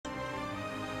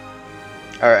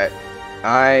Alright,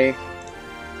 I'm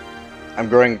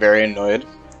growing very annoyed.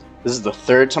 This is the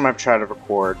third time I've tried to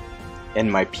record,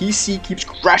 and my PC keeps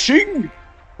crashing!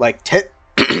 Like 10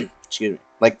 excuse me,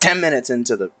 like 10 minutes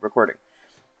into the recording.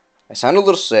 I sound a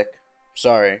little sick.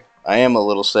 Sorry, I am a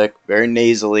little sick, very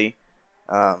nasally.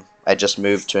 I just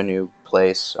moved to a new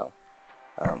place, so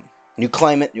new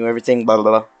climate, new everything, blah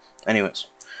blah blah. Anyways,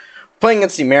 playing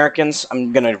against the Americans,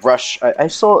 I'm gonna rush. I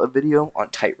saw a video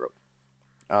on Tightrope,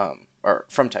 or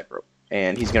from Tightrope,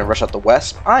 and he's gonna rush out the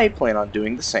Wespe. I plan on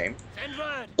doing the same.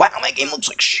 Wow, my game looks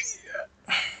like shit.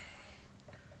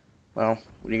 Well,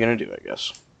 what are you gonna do, I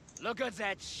guess? Look at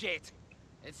that shit.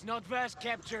 It's not worth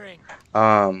capturing.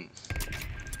 I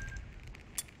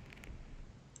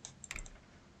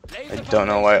don't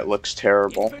know why it looks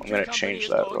terrible. I'm gonna change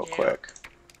that real quick.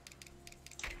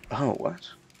 Oh, what?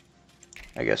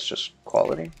 I guess just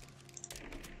quality.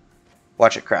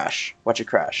 Watch it crash. Watch it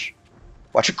crash.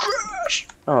 Watch it crash!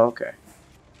 Oh, okay.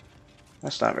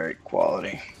 That's not very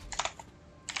quality.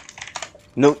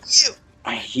 No, you!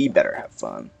 He better have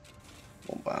fun.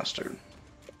 Little bastard.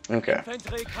 Okay.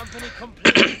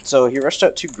 So he rushed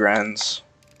out 2 Grens.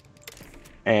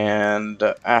 And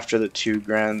after the 2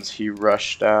 Grens, he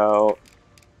rushed out...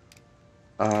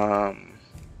 I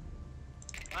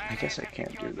guess I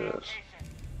can't do this.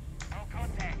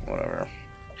 Whatever.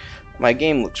 My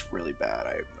game looks really bad.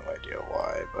 I have no idea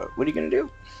why, but what are you gonna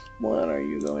do? What are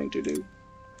you going to do?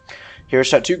 He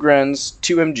rushed out 2 Grens,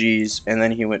 2 MGs, and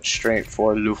then he went straight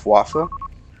for Luftwaffe,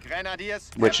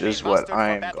 which is what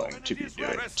I am going to be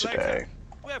doing today.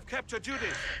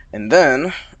 And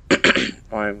then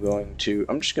I'm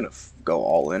just gonna go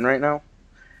all in right now.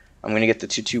 I'm gonna get the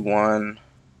 221.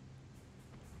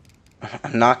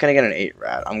 I'm not gonna get an 8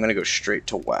 rat. I'm gonna go straight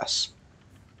to Wespe,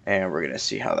 and we're gonna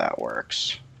see how that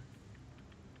works.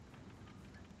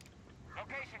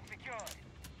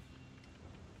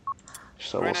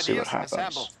 So we'll see what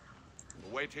happens.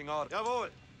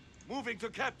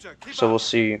 So we'll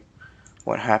see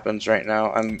what happens right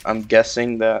now. I'm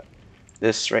guessing that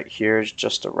this right here is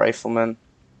just a rifleman.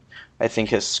 I think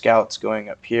his scout's going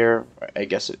up here. I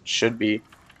guess it should be.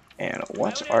 And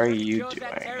what are you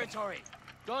doing?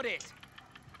 Got it.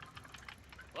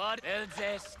 What is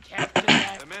this?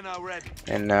 The men are ready.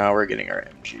 And now we're getting our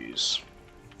MGs.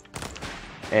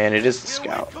 And it is the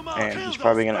scout. And he's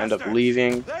probably going to end up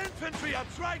leaving. The infantry are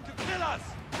trying to kill us.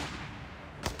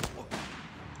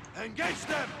 Engage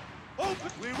them. And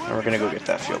we're going to go get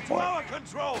that field point.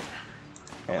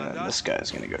 And then this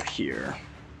guy's going to go here.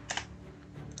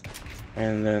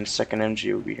 And then second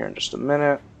MG will be here in just a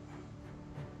minute.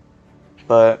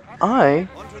 But I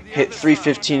hit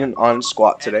 315 on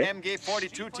squat today.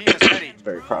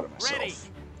 Very proud of myself.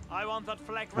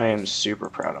 I am super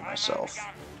proud of myself.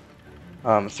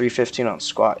 315 on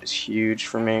squat is huge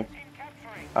for me.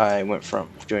 I went from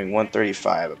doing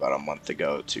 135 about a month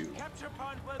ago to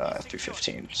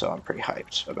 315, so I'm pretty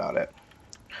hyped about it.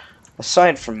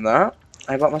 Aside from that,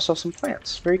 I bought myself some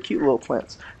plants. Very cute little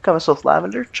plants. Got myself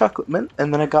lavender, chocolate mint,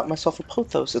 and then I got myself a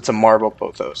pothos. It's a marble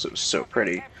pothos. It was so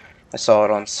pretty. I saw it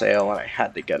on sale and I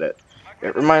had to get it.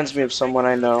 It reminds me of someone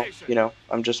I know. You know,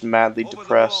 I'm just madly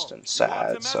depressed and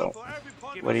sad, so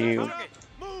what are you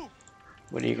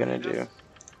gonna do?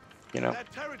 You know,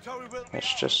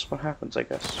 it's just what happens, I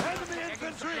guess.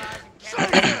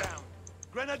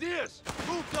 What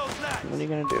are you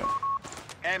gonna do?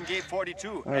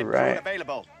 MG42. Alright.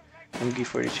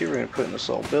 MG42, we're gonna put in this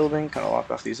little building, kind of lock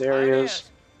off these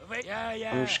areas.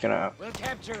 I'm just gonna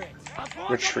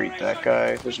retreat that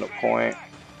guy. There's no point.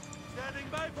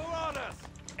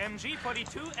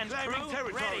 MG42 and crew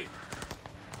ready.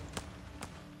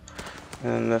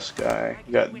 And then this guy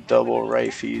got double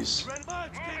rifles.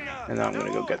 And now I'm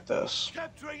gonna go get this.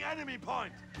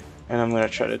 And I'm gonna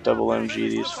try to double MG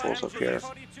these fools up here.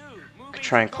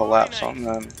 Try and collapse on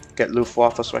them. Get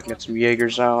Luftwaffe so I can get some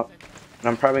Jaegers out. And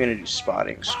I'm probably gonna do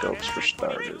spotting scopes for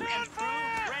starters.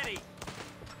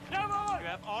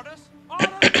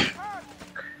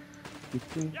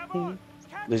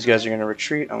 These guys are gonna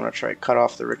retreat. I'm gonna try to cut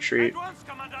off the retreat.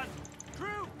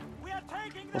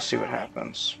 We'll see what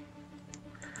happens.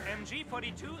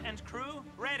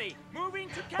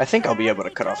 I think I'll be able to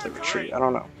cut off the retreat. I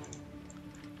don't know.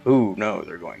 Ooh, no,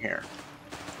 they're going here.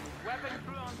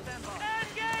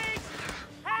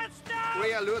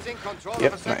 We are losing control of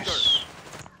Yep, the sector. nice.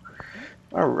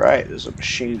 Alright, there's a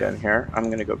machine gun here. I'm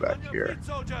gonna go back here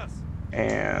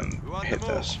and hit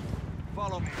this.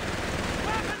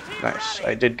 Nice,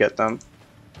 I did get them.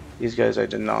 These guys I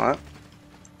did not.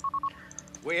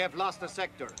 We have lost the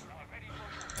sector.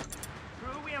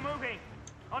 Crew, we are moving.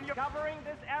 On your covering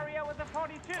this area with a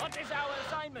 42. What is our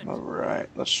assignment? Alright,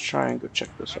 let's try and go check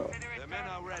this out. The men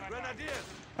are red. Grenadiers.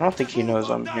 I don't think he knows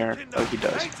I'm here. Oh, he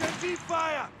does. HMG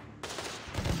fire.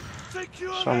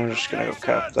 Secure So I'm just gonna go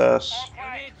cap this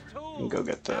We need tools. and go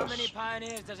get How many this.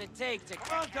 pioneers does it take to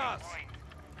Front us.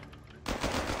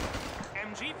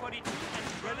 MG 42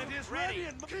 and Grenadiers ready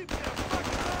and keep their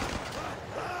fucking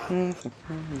up.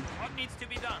 what needs to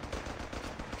be done?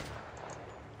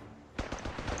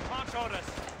 March orders.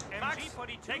 MG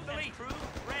 42 take the lead. Crew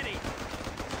ready.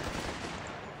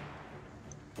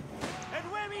 And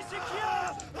Wemmy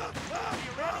secure. Be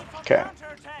ready for Okay.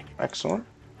 counterattack. Excellent.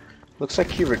 Looks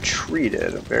like he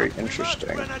retreated. Very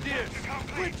interesting. Grenadiers,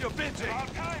 quit your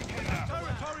bitching.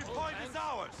 Territory point is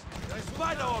ours.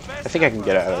 Despite our best I think I can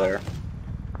get out of there.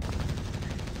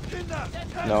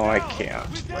 Kinder, No, I down. can't.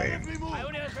 We can Wait. if we move.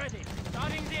 Pioneers ready.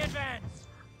 Starting the advance.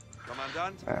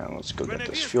 Commandant. And let's go get this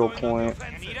Grenadiers fuel going on point.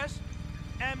 offensive. Need us?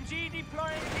 MG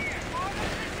deploying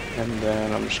here. And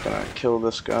then I'm just gonna kill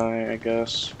this guy, I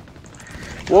guess.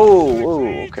 Whoa, whoa,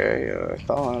 okay.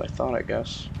 I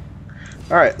guess.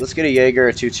 Alright, let's get a Jaeger,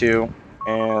 a 2-2,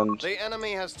 and The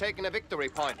enemy has taken a victory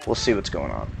point. we'll see what's going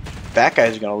on. That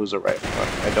guy's gonna lose a right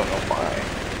foot. I don't know why.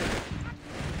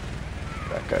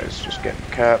 That guy's just getting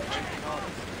capped.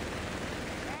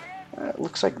 It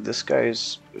looks like this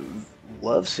guy's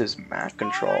loves his map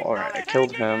control. Alright, I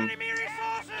killed him.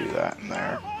 Do that in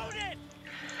there.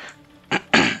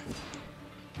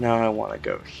 Now I want to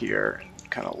go here and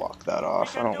kind of lock that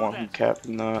off. I don't want him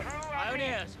capping that.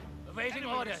 Pioneers, awaiting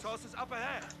orders. Resources up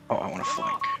ahead. Oh, I want to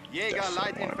flank. Jaeger light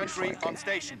Definitely wanna be infantry on flanking.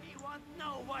 station. You won't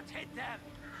know what hit them.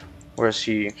 Where's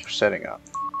he setting up?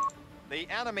 The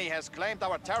enemy has claimed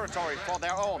our territory for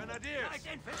their own. Light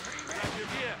infantry ready.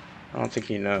 I don't think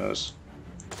he knows.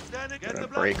 Gonna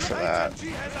break for that.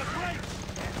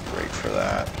 Break for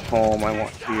that. Home, I want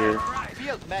here.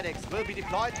 Field medics will be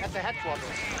deployed at the headquarters.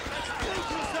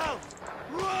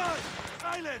 Run!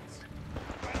 Silence!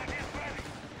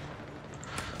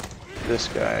 This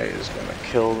guy is gonna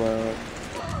kill them.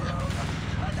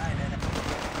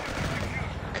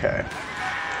 Okay,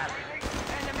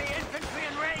 Enemy infantry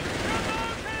in range.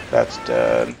 that's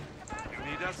dead.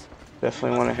 Need us?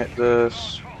 Definitely want to hit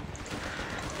this.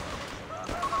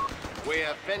 We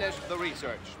have finished the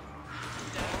research.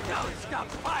 Don't stop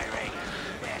firing.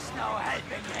 There's no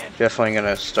helping him. Definitely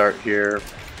gonna start here.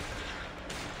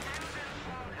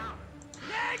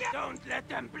 Don't let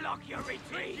them block your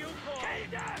retreat. Kill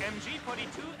them. MG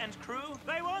 42 and crew.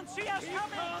 They won't see us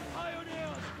coming.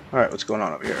 Pioneers. Alright, what's going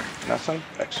on over here? Nothing?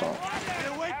 Excellent.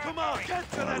 Wait, come on! Get to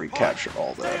I'm gonna that recapture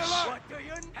all point. Stay this. alert. What do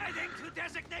you heading to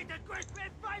designated grid?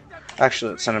 Revive them.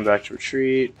 Actually, let's send him back to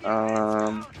retreat.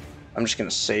 I'm just gonna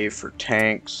save for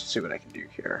tanks. See what I can do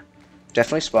here.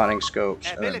 Definitely spawning scopes,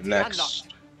 and then Ability next.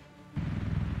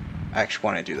 I actually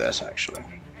want to do this. Actually,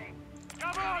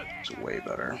 Come on. it's way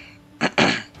better.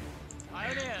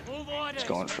 Pioneers, move orders. It's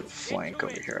going for the flank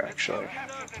over here. Actually,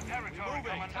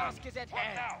 Task is at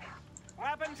hand.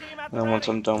 Weapon team at and the then once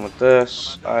ready. I'm done with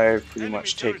this, I've pretty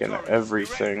much taken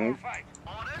everything.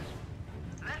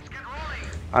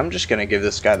 I'm just gonna give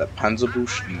this guy the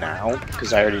Panzerbusch now,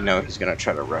 because I already know he's gonna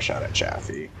try to rush out at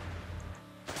Chaffee.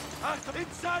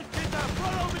 Inside, Kinder!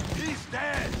 Follow me! He's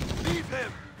dead! Leave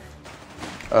him!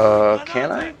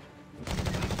 Can I?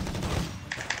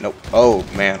 Nope. Oh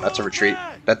man, that's a retreat.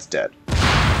 That's dead.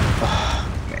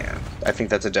 Oh, man, I think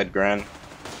that's a dead Gren.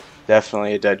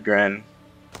 Definitely a dead Gren.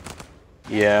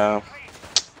 Yeah.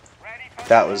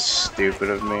 That was stupid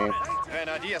of me.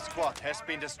 Grenadier squad has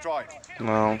been destroyed.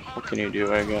 Well, what can you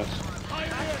do, I guess.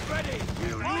 Pioneers ready.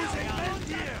 We're losing men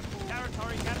here!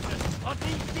 Territory captured. On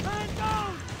the man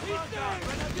down. He's dead.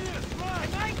 Grenadiers, run.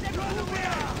 Make them run away.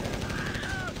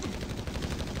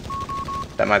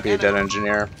 That might be a dead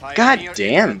engineer. God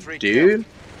damn, dude.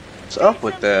 What's up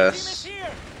with this?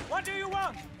 What do you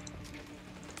want?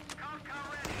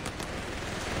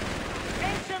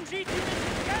 HMG team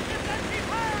is captured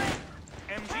firing.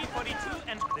 MG 42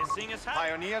 and this thing is hot.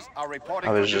 Pioneers are reporting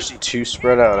I was for just duty. too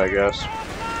spread out, I guess.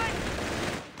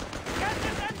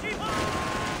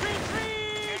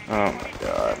 Oh my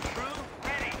god.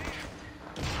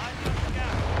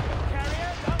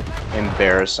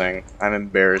 Embarrassing. I'm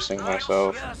embarrassing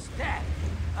myself.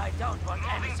 I don't want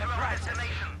any surprises.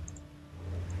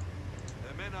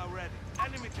 The men are ready.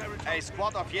 Enemy territory. A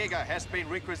squad of Jaeger has been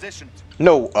requisitioned.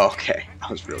 No, okay.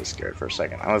 I was really scared for a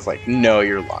second. I was like, no,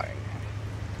 you're lying.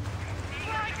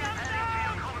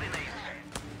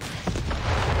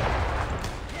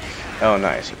 Oh,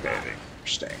 nice. Okay, they're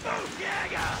staying there.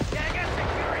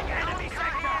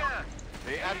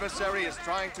 The adversary is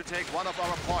trying to take one of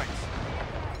our points.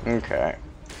 Okay.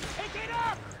 Pick it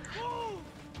up!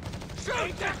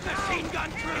 Shoot that machine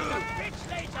gun crew!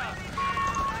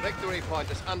 Victory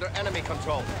point is under enemy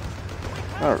control.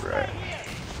 Alright.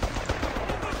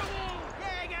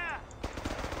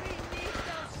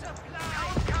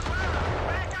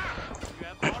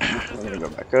 I'm gonna go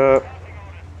back up.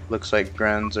 Looks like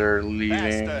Grens are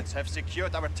leaving. Bastards have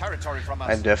secured our territory from us.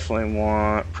 I definitely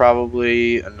want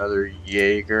probably another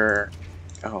Jaeger.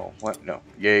 Oh, what? No,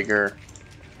 Jaeger.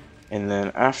 And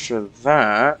then after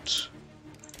that,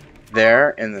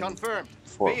 there, and then Confirmed.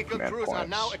 4 Vehicle command crews are points.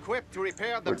 now equipped to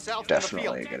repair We're themselves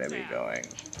definitely in the field. gonna be going.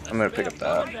 I'm gonna pick up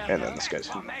that, and then this guy's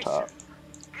hitting the top.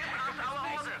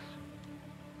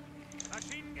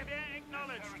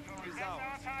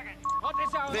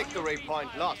 Victory point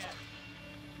lost.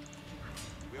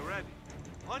 We're ready.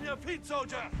 On your feet,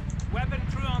 soldier. Weapon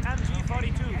crew on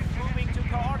MG42, moving to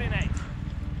coordinate.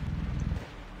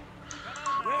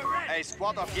 A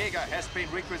squad of Jaeger has been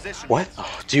requisitioned. What?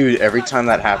 Oh, dude, every time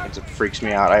that happens, it freaks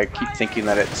me out. I keep thinking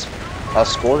that it's a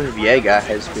squad of Jaeger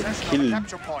has been killed.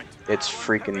 Capture point. It's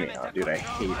freaking me out, dude. I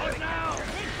hate it.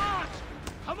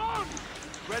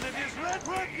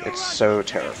 It's so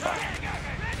terrifying.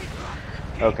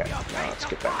 Okay, now let's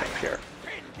get back up here.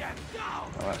 Now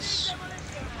let's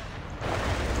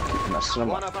keep messing them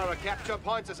One up. of our capture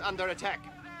points is under attack.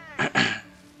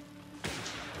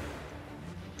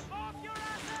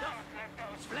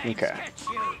 Okay.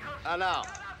 Allow.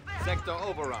 Sector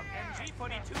overrun.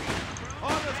 Orders,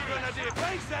 Grenadier.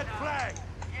 Face that flag.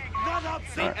 Not up.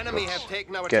 The Alright, enemy let's have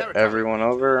taken our get territory. everyone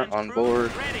over on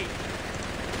board.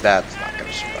 That's not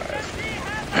gonna survive.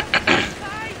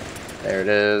 There it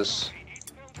is.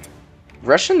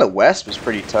 Rushing the Wespe is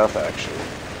pretty tough, actually.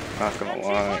 Not gonna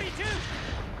lie.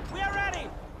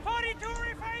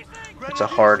 It's a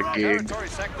hard gig. Territory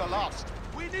sector lost.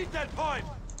 We need that point.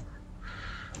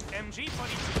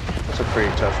 It's a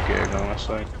pretty tough gig,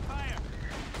 honestly.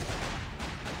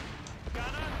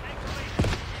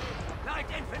 Light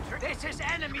infantry, this is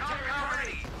enemy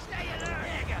territory. Stay alert.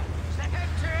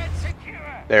 Sector and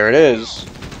secure. There it is.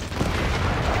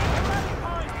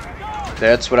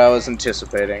 That's what I was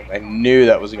anticipating. I knew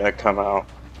that was gonna come out.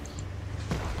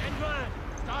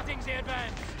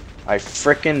 I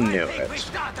frickin' knew it.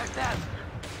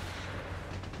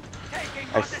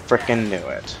 I frickin' knew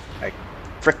it. I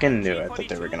frickin' knew it that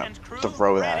they were gonna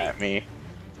throw that at me.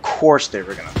 Of course they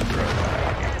were gonna throw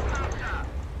that at me.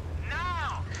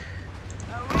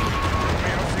 We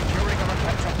are securing our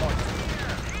capture point.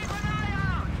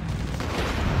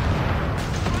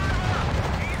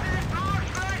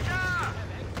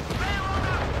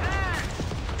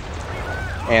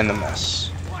 And the miss.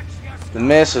 The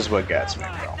miss is what gets me,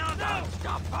 bro.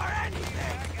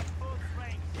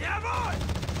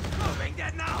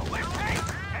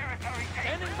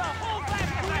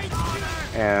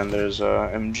 And there's a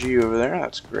MG over there.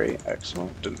 That's great.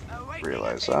 Excellent. Didn't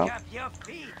realize that.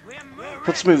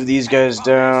 Let's move these guys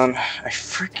down. I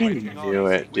freaking knew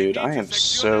it, dude. I am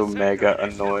so mega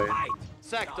annoyed.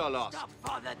 Sector lost.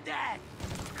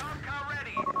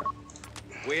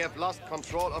 We have lost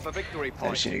control of a victory I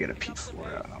point. just need to get a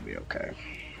P4 out and I'll be okay.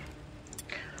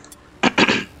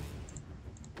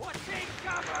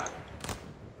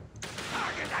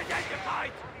 Target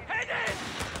identified. Head in.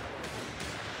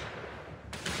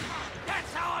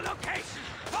 That's our location.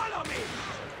 Follow me.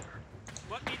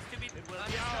 What needs to be? It will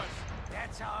be ours.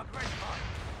 That's our great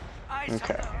point.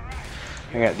 Okay.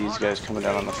 I got these guys coming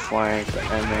down on the flank. The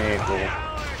M8 will.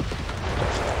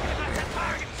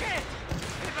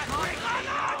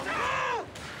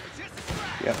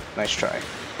 Yep, nice try.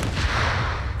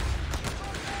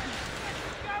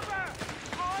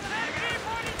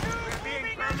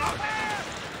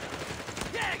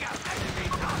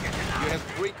 You have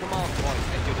 3 command points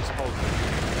at your disposal.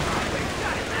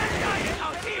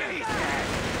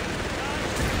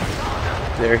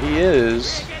 There he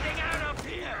is.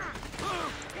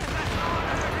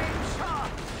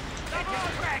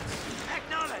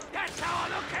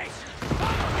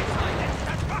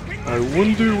 I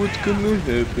wonder what's gonna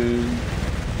happen.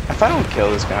 If I don't kill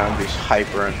this guy, I'm just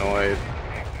hyper annoyed.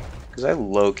 Because I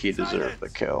low-key deserve the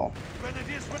kill.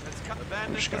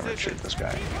 I'm just gonna retreat this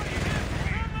guy.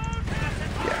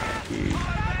 Yeah,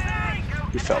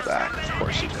 he fell back. Of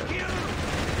course he did.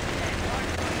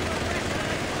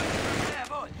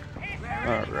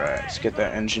 Alright, let's get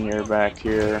that engineer back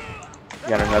here.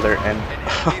 Got another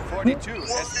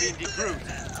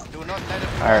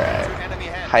Alright,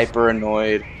 hyper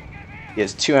annoyed. He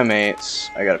has 2 M8s.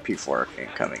 I got a P4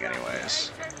 incoming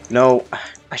anyways. No,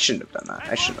 I shouldn't have done that.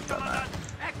 I shouldn't have done that.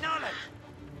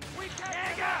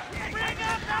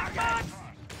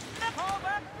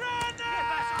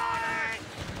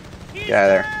 Get out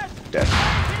of there. Dead.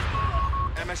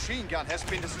 machine gun has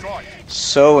been destroyed.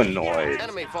 So annoyed.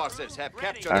 Enemy forces have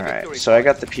captured Alright, so I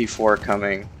got the P4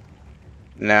 coming.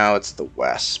 Now it's the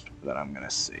Wespe that I'm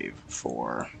gonna save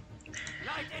for.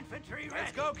 Light infantry ready.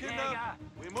 Let's go, Kinder.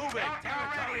 We're moving.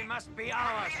 Territory must be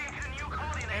ours.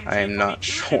 I am not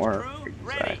sure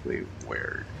exactly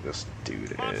where this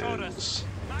dude is. What are your orders?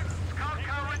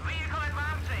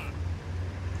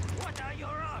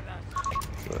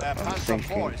 But I'm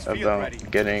thinking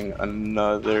about getting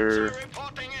another.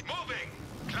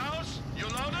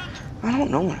 I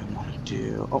don't know what I want to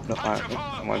do. Oh no,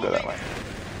 I want to go that way.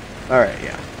 Alright,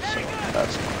 yeah. So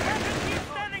that's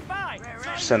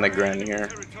fine. Send the Grenier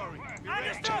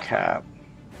to Cap.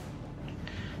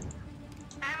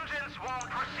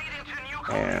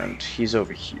 And he's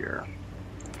over here.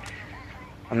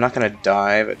 I'm not gonna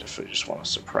dive, I just want to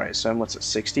surprise him. What's it,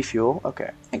 60 fuel?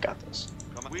 Okay, I got this.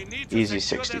 Easy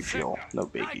 60 fuel, no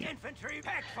biggie.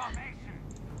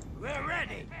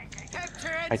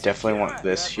 I definitely want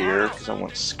this here because I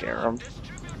want to scare him.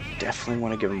 Definitely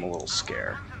want to give him a little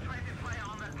scare.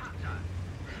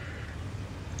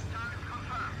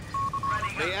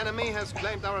 The enemy has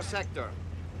claimed our sector.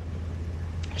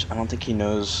 I don't think he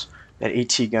knows that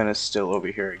AT gun is still over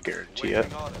here, I guarantee it.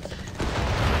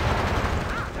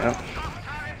 Yep.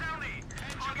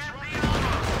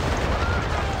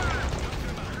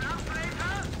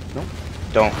 Nope.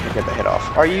 Don't get the hit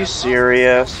off. Are you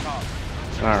serious?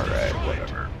 Alright,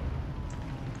 whatever.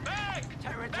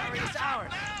 Territory is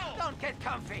ours. Don't get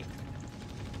comfy.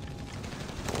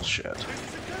 Bullshit.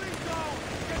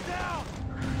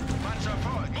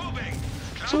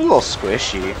 It's a little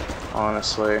squishy,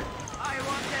 honestly.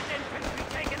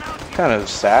 Kind of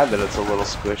sad that it's a little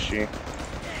squishy.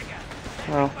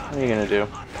 Well, what are you gonna do?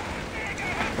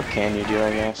 What can you do,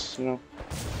 I guess, you know?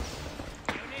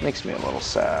 Makes me a little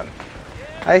sad.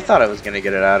 I thought I was gonna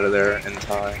get it out of there in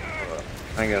time, but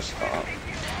I guess not.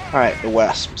 Alright, the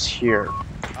Wespe is here.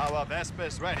 Our Wespe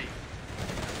is ready.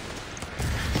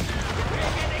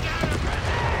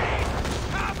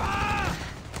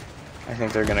 I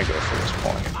think they're gonna go for this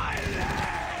point. I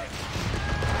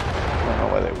don't know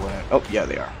why they wouldn't. Oh, yeah,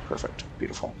 they are. Perfect.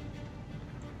 Beautiful.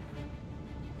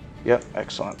 Yep,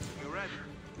 excellent.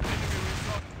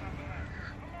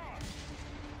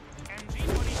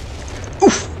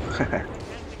 Oof!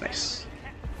 Nice.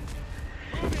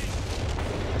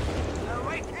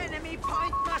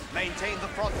 Maintain the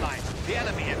front line. The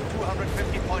enemy has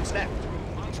 250 points left.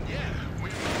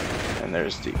 And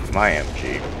there's my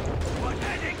MG.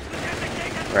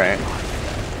 Right.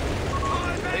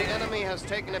 The enemy has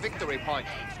taken a victory point.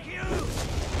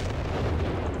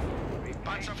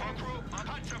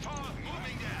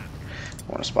 I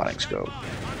want a spotting scope.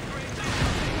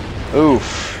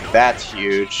 Oof, that's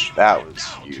huge. That was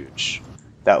huge.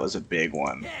 That was a big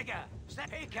one.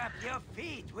 Pick up your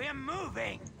feet. We're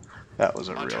moving. That was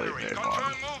a really big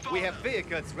one. We have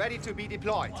vehicles ready to be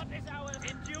deployed.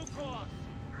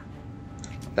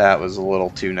 That was a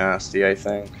little too nasty, I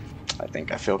think.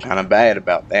 I feel kind of bad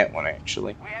about that one,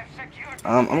 actually.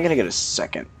 I'm gonna get a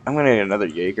second. I'm gonna get another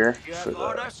Jaeger for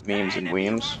the memes and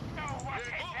weems.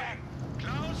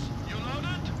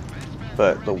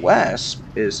 But the Wespe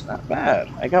is not bad.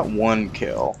 I got one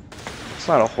kill. It's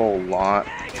not a whole lot,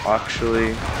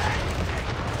 actually.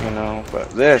 You know, but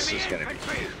this is gonna be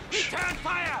huge.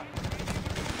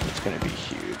 It's gonna be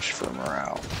huge for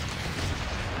morale.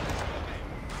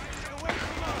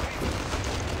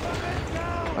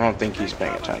 I don't think he's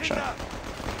paying attention.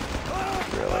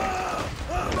 Really.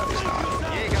 No, he's not.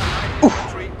 Oof.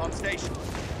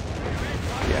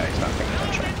 Yeah, he's not paying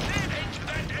attention.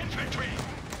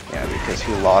 Yeah, because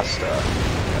he lost,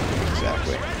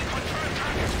 exactly.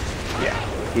 Yeah,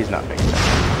 he's not paying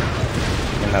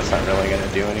attention. And that's not really going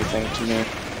to do anything to me.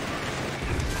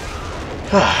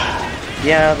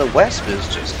 Yeah, the Wespe is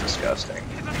just disgusting.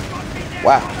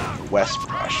 Wow, the Wespe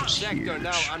rush is huge.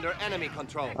 I'm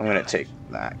going to take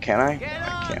that. Can I? I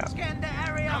can't. Scan the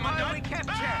area while we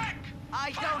capture.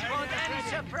 I don't want any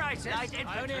surprises. Light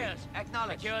infantry.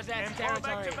 Acknowledge. Secure that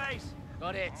territory.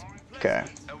 Got it. Okay.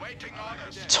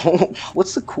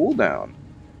 What's the cooldown?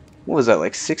 What was that,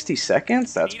 like 60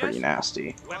 seconds? That's pretty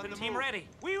nasty. Weapon team ready.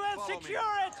 We will secure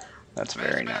it. That's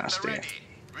very nasty.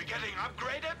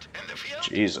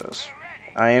 Jesus.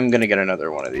 I am gonna get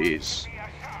another one of these.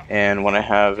 And when I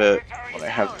have it, when I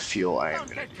have the fuel, I am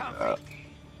gonna do that.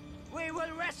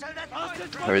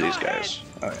 Where are these guys?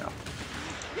 Oh yeah.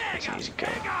 That's an easy kill.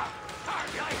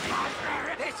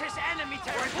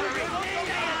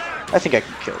 I think I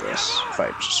can kill this if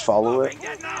I just follow it.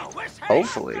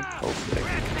 Hopefully I can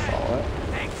follow it.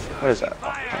 What is that? Oh,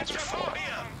 Panzer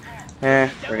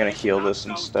IV. We're gonna heal this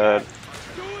instead.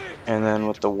 And then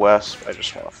with the Wespe, I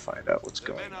just want to find out what's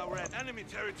going Men are on. red. Enemy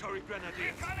territory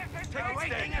grenadiers.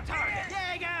 Awaiting a target.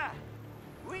 Jäger!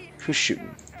 Who's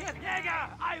shooting? Jäger!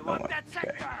 I No want one. that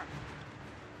Okay. sector!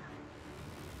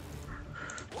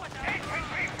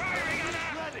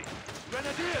 Ready.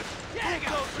 Grenadiers.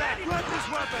 Jäger! Those lads. Grab this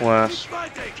weapon. Wespe, Keep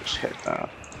fighting. just hit that.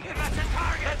 Give us a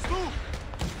target! Let's move.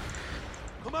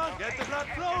 Come on, get the blood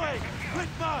flowing. Quick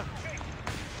march.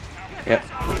 Yep.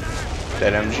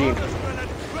 Dead MG.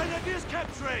 Grenadiers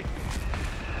capturing.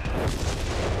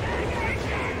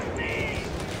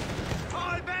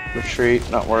 Fall back! Retreat,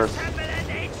 not worth. Assemble at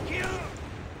HQ!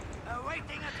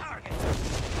 Awaiting a target.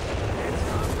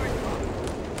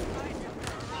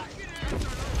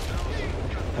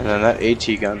 And then that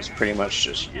AT gun's pretty much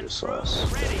just useless.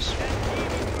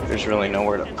 There's really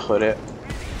nowhere to put it.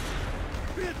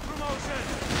 Field promotion.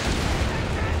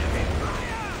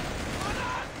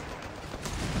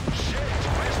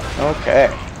 Okay.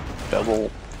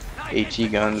 Double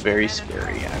AT gun, very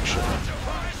scary actually.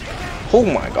 Oh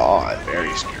my god,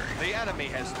 very scary. The enemy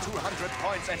has 200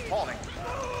 points and falling.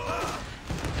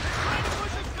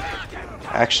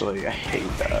 Actually, I hate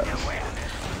that.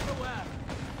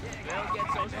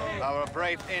 Our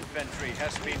brave infantry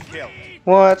has been killed.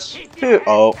 What? Dude.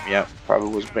 Oh, yeah, probably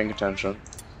wasn't paying attention.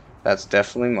 That's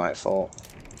definitely my fault.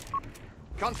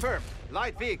 Confirmed.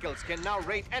 Light vehicles can now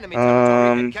raid enemy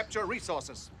territory and capture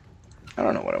resources. I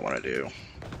don't know what I want to do.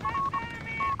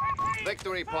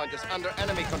 Victory point is under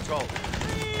enemy control.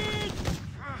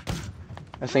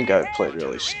 I think I played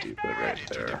really stupid right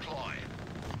there.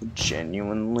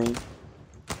 Genuinely.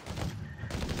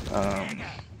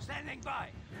 Standing by.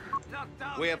 Lock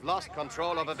down. We have lost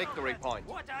control of a victory point.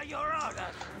 What are your orders?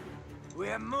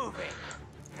 We're moving.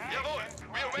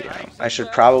 Yeah, I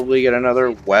should probably get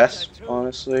another Wespe,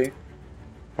 honestly.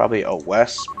 Probably a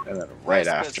Wespe, and then right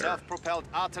Wespe after self-propelled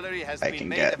artillery has I been can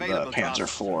made get the available to Panzer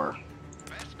us. IV.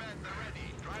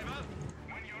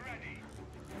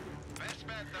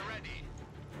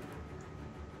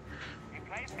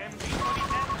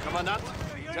 Commandant,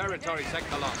 territory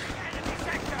sector lost.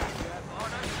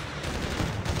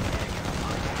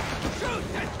 Shoot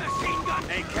that machine gun!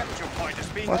 A capture point is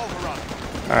being What? overrun.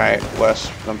 Alright,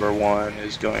 Wespe number 1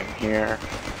 is going here.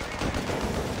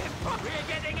 We're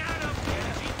getting out of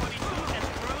here! G-42 and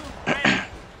crew, ready.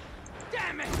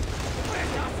 Damn it! We're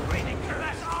just waiting for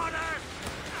less orders!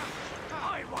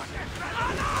 I want that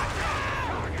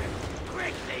target!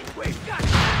 Quickly, we've got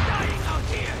them dying out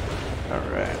here!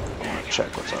 Alright, I'm gonna check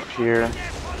what's up here.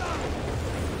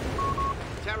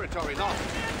 Territory lost.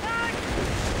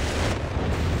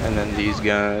 And then these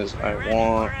guys I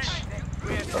want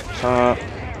up top.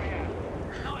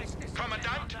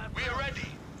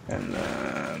 And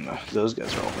then those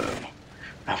guys are all dead.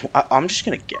 I'm just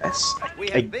gonna guess.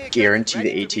 I guarantee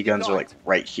the AT guns are like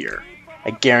right here.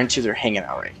 I guarantee they're hanging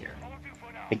out right here.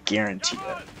 I guarantee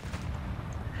it.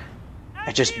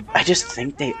 I just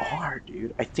think they are,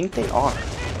 dude. I think they are.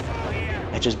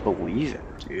 I just believe it,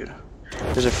 dude.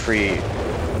 There's a free.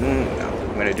 No,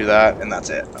 I'm gonna do that, and that's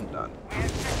it. I'm done.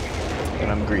 And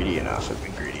I'm greedy enough. I've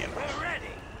been greedy enough. We're ready!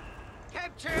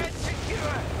 Capture and secure!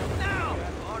 Now!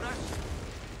 Orders!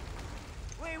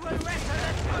 We will wrestle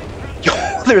that Yo,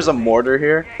 there's a mortar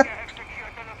here.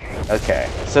 Okay,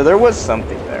 so there was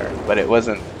something there, but it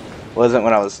wasn't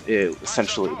what I was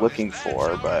essentially looking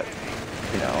for. But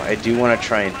you know, I do want to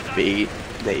try and bait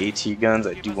the AT guns.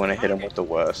 I do want to hit them with the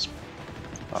Wespe.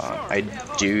 I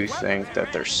do think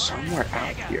that they're somewhere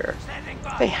out here.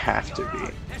 They have to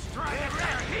be.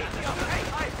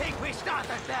 I think we started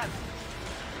them!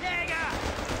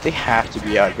 Jäger! They have to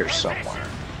be out here somewhere.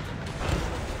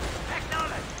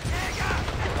 Acknowledge!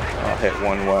 Jäger! I'll hit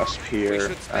one Wespe We here,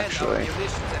 should spend our actually.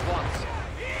 munitions at once.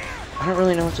 I don't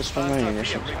really know what to spend my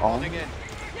munitions on. Reporting in.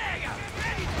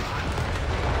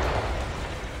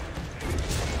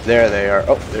 There they are.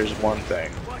 Oh, there's one thing.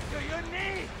 What do you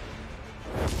need?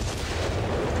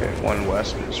 Okay, one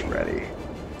Wespe is ready.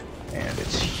 And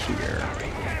it's here.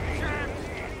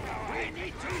 We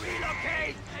need to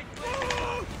relocate!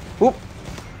 Whoop!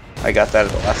 I got that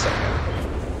at the last second.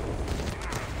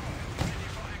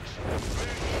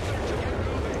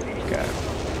 Okay.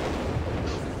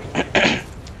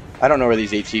 I don't know where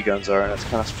these AT guns are, and it's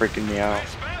kind of freaking me out.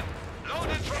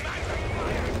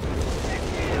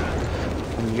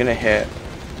 I'm gonna hit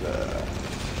the...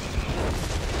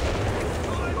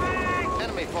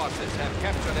 Enemy forces have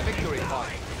captured a victory point.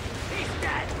 He's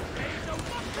dead!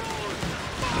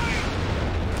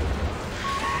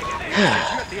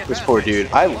 This poor dude.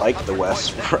 I liked the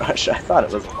Wespe rush. I thought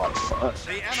it was a lot of fun.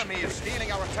 The enemy is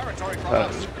stealing our territory from That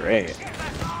us. was great.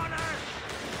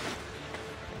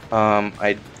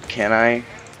 Can I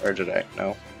Or did I?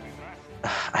 No.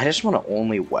 I just want to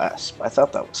only Wesp. I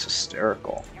thought that was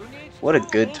hysterical. What a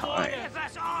good time.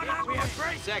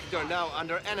 Sector now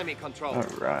under enemy control.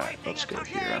 Alright, let's go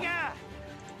here.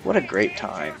 What a great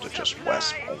time to just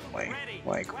Wesp only.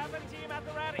 Like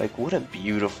what a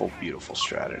beautiful, beautiful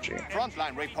strategy.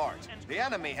 Frontline report. The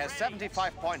enemy has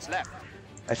 75 points left.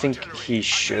 I think he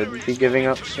should be giving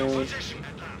up soon.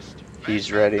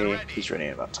 He's ready. He's ready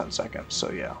in about 10 seconds, so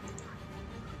yeah.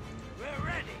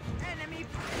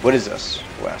 What is this?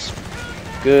 Wesp.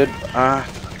 Good.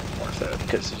 Worth it,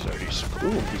 because he's already...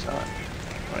 Ooh, he's on. I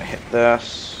want to hit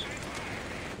this.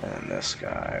 And this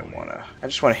guy, I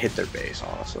just want to hit their base,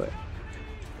 honestly.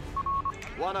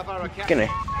 One of our I'm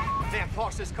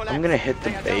gonna hit the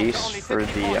base for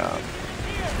the,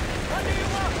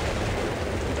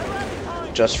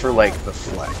 just for, like, the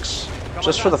flex.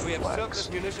 Just for the flex.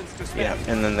 Yeah,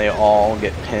 and then they all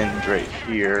get pinned right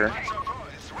here.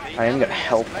 I am gonna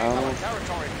help out.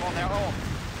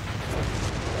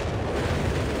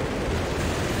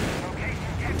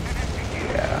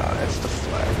 Yeah, it's the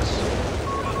flex.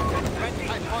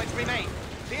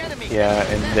 Yeah,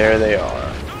 and there they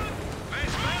are.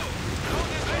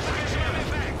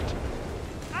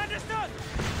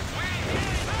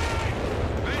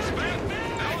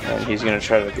 And he's gonna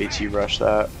try to BT rush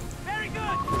that.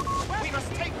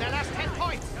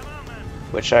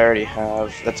 Which I already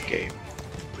have. That's game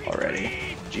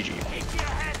already. GG.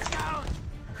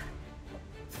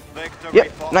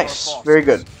 Yep, nice. Very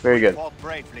good. Very good.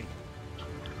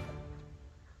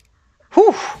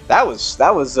 Whew, that was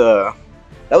a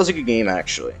good game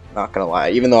actually. Not gonna lie,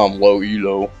 even though I'm low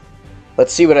elo.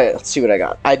 Let's see what I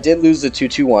got. I did lose the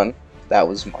 2-2-1. That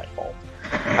was my fault.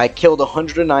 I killed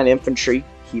 109 infantry.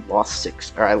 He lost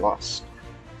 6, or I lost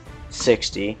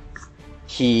 60.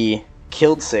 He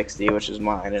killed 60, which is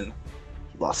mine, and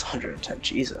he lost 110.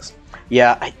 Jesus.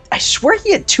 Yeah, I swear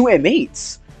he had 2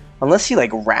 M8s. Unless he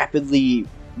like rapidly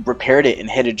repaired it and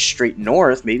headed straight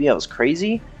north. Maybe I was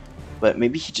crazy. But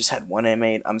maybe he just had 1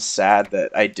 M8. I'm sad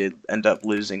that I did end up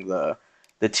losing the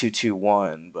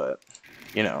 2-2-1, but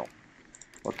you know,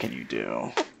 what can you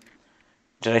do?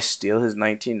 Did I steal his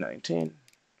 1919?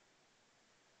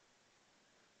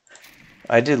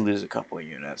 I did lose a couple of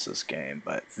units this game,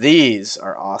 but these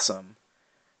are awesome.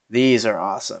 These are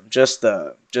awesome. Just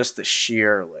the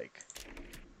sheer like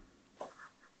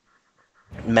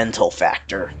mental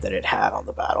factor that it had on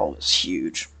the battle was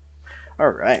huge.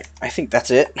 Alright, I think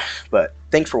that's it. But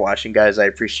thanks for watching, guys. I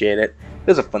appreciate it. It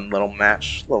was a fun little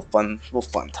match, little fun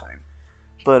time.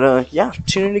 But yeah,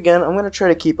 tune in again. I'm gonna try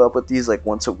to keep up with these like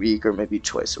once a week or maybe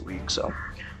twice a week. So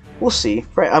we'll see.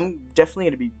 Right, I'm definitely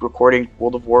gonna be recording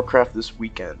World of Warcraft this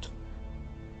weekend.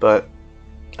 But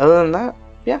other than that,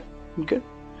 yeah, I'm good.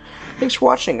 Thanks for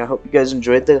watching. I hope you guys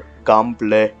enjoyed the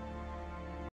gameplay.